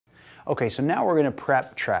Okay, so now we're going to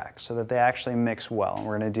prep tracks so that they actually mix well. And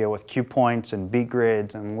we're going to deal with cue points and beat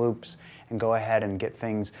grids and loops and go ahead and get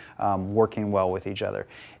things working well with each other.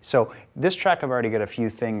 So this track I've already got a few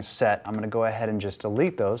things set. I'm going to go ahead and just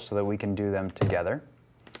delete those so that we can do them together.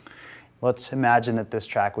 Let's imagine that this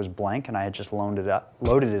track was blank and I had just loaded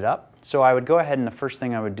it up. So I would go ahead and the first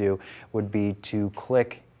thing I would do would be to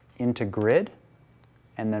click into grid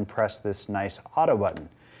and then press this nice auto button.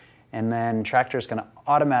 And then Traktor is going to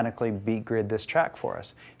automatically beat grid this track for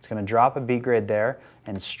us. It's going to drop a beat grid there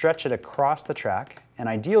and stretch it across the track. And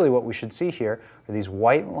ideally what we should see here are these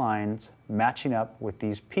white lines matching up with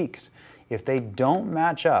these peaks. If they don't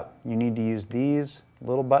match up, you need to use these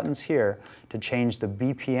little buttons here to change the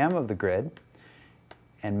BPM of the grid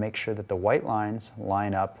and make sure that the white lines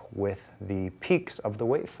line up with the peaks of the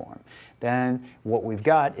waveform. Then what we've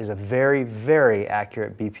got is a very, very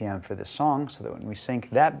accurate BPM for this song, so that when we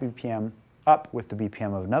sync that BPM up with the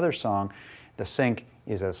BPM of another song, the sync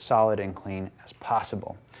is as solid and clean as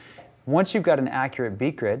possible. Once you've got an accurate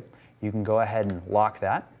beat grid, you can go ahead and lock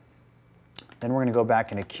that. Then we're going to go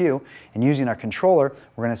back into cue, and using our controller,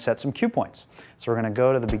 we're going to set some cue points. So we're going to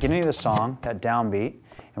go to the beginning of the song, that downbeat,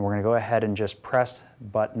 and we're going to go ahead and just press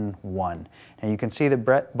button 1. And you can see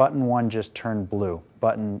that button 1 just turned blue.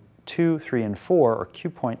 Button 2, 3, and 4, or cue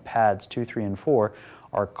point pads 2, 3, and 4,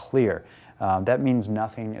 are clear. That means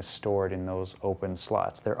nothing is stored in those open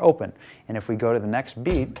slots. They're open. And if we go to the next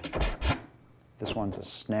beat, this one's a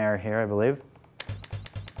snare here, I believe,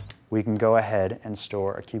 we can go ahead and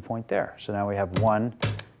store a cue point there. So now we have 1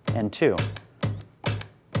 and 2.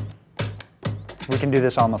 We can do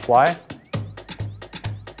this on the fly.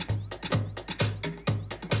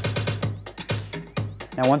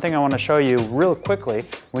 Now one thing I want to show you real quickly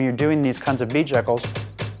when you're doing these kinds of beat juggles,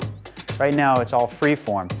 right now it's all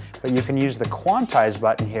freeform, but you can use the quantize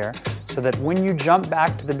button here so that when you jump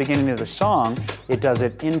back to the beginning of the song, it does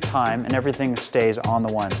it in time and everything stays on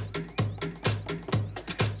the 1.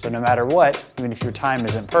 So no matter what, even if your time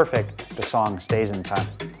isn't perfect, the song stays in time.